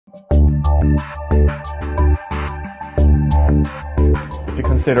If you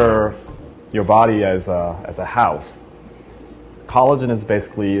consider your body as a house, collagen is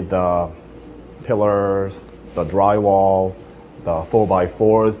basically the pillars, the drywall, the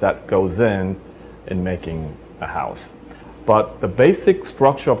 4x4s that goes in making a house. But the basic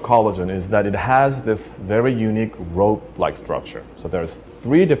structure of collagen is that it has this very unique rope-like structure. So there's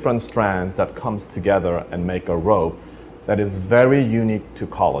 3 different strands that comes together and make a rope that is very unique to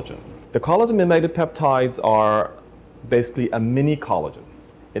collagen. The collagen mimetic peptides are basically a mini collagen.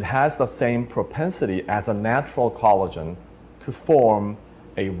 It has the same propensity as a natural collagen to form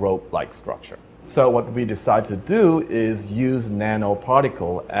a rope-like structure. So what we decided to do is use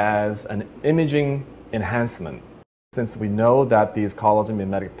nanoparticle as an imaging enhancement. Since we know that these collagen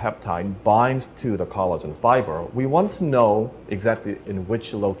mimetic peptide binds to the collagen fiber, we want to know exactly in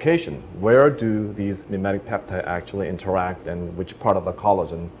which location, where do these mimetic peptides actually interact and which part of the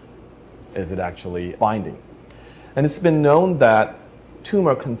collagen is it actually binding. And it's been known that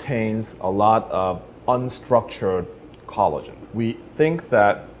tumor contains a lot of unstructured collagen. We think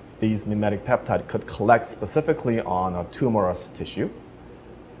that these mimetic peptides could collect specifically on a tumorous tissue,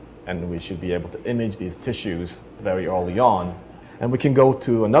 and we should be able to image these tissues very early on. And we can go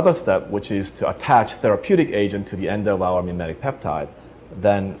to another step, which is to attach therapeutic agent to the end of our mimetic peptide.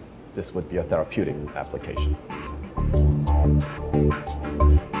 Then this would be a therapeutic application.